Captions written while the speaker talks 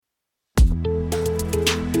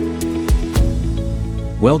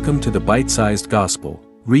Welcome to the Bite-Sized Gospel.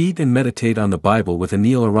 Read and meditate on the Bible with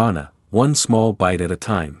Anil Arana, one small bite at a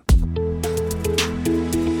time.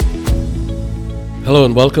 Hello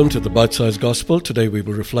and welcome to the Bite-Sized Gospel. Today we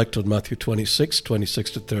will reflect on Matthew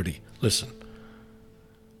 26:26-30. Listen.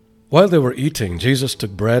 While they were eating, Jesus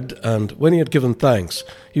took bread, and when he had given thanks,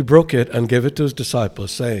 he broke it and gave it to his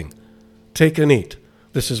disciples, saying, "Take and eat.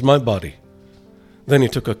 This is my body." Then he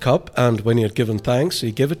took a cup, and when he had given thanks,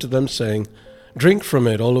 he gave it to them, saying, "Drink from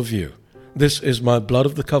it, all of you. This is my blood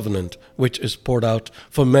of the covenant, which is poured out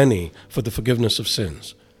for many for the forgiveness of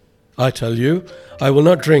sins. I tell you, I will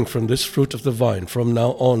not drink from this fruit of the vine from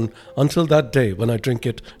now on until that day when I drink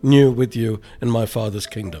it new with you in my Father's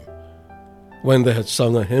kingdom." When they had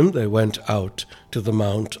sung a hymn, they went out to the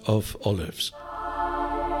Mount of Olives.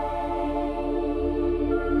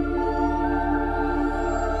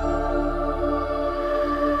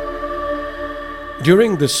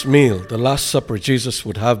 During this meal, the Last Supper Jesus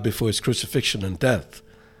would have before his crucifixion and death,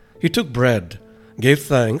 he took bread, gave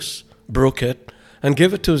thanks, broke it, and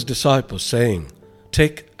gave it to his disciples, saying,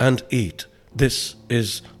 "Take and eat. This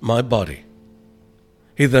is my body."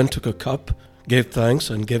 He then took a cup, gave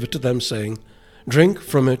thanks, and gave it to them, saying, "Drink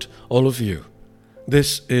from it, all of you.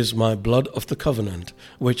 This is my blood of the covenant,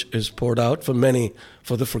 which is poured out for many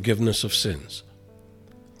for the forgiveness of sins."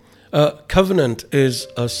 A covenant is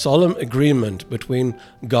a solemn agreement between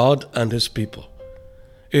God and his people.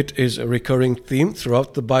 It is a recurring theme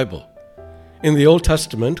throughout the Bible. In the Old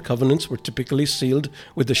Testament, covenants were typically sealed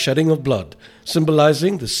with the shedding of blood,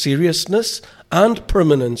 symbolizing the seriousness and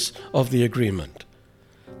permanence of the agreement.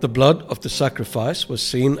 The blood of the sacrifice was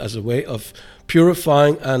seen as a way of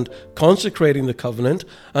purifying and consecrating the covenant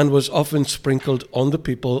and was often sprinkled on the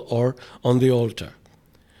people or on the altar.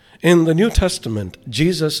 In the New Testament,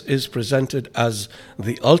 Jesus is presented as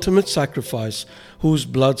the ultimate sacrifice whose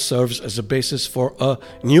blood serves as a basis for a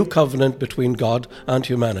new covenant between God and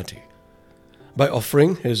humanity. By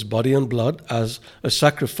offering his body and blood as a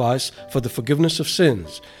sacrifice for the forgiveness of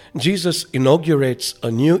sins, Jesus inaugurates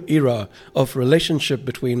a new era of relationship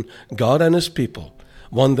between God and his people,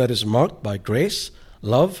 one that is marked by grace,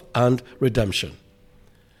 love, and redemption.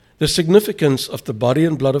 The significance of the body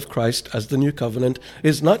and blood of Christ as the new covenant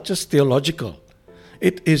is not just theological.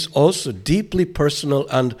 It is also deeply personal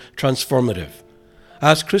and transformative.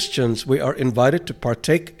 As Christians, we are invited to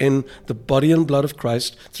partake in the body and blood of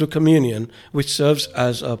Christ through communion, which serves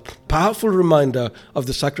as a powerful reminder of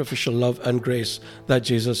the sacrificial love and grace that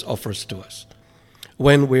Jesus offers to us.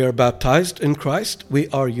 When we are baptized in Christ, we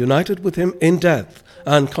are united with him in death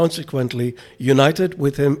and consequently united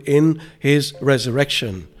with him in his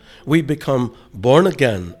resurrection. We become born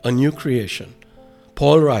again, a new creation.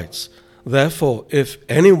 Paul writes, "Therefore, if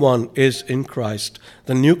anyone is in Christ,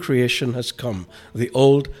 the new creation has come. The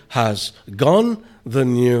old has gone, the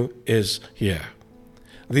new is here."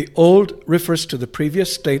 The old refers to the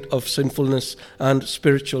previous state of sinfulness and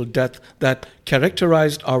spiritual death that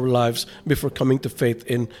characterized our lives before coming to faith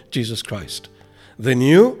in Jesus Christ. The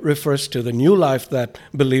new refers to the new life that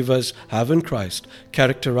believers have in Christ,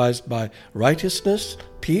 characterized by righteousness,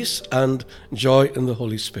 peace, and joy in the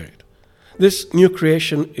Holy Spirit. This new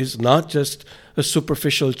creation is not just a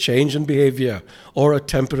superficial change in behavior or a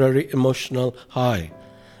temporary emotional high.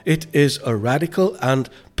 It is a radical and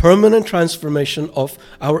permanent transformation of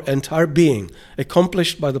our entire being,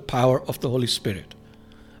 accomplished by the power of the Holy Spirit.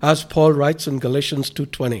 As Paul writes in Galatians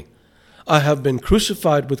 2:20, "I have been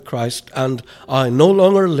crucified with Christ, and I no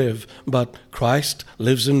longer live, but Christ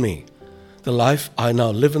lives in me. The life I now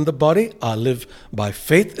live in the body, I live by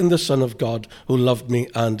faith in the Son of God who loved me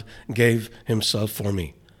and gave himself for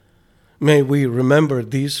me." May we remember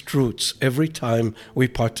these truths every time we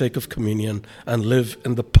partake of communion and live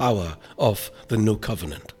in the power of the new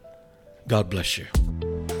covenant. God bless you.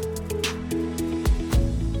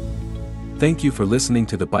 Thank you for listening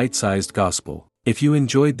to the Bite-Sized Gospel. If you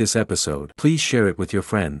enjoyed this episode, please share it with your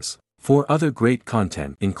friends. For other great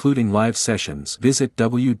content, including live sessions, visit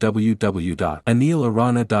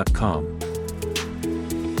www.anilarana.com.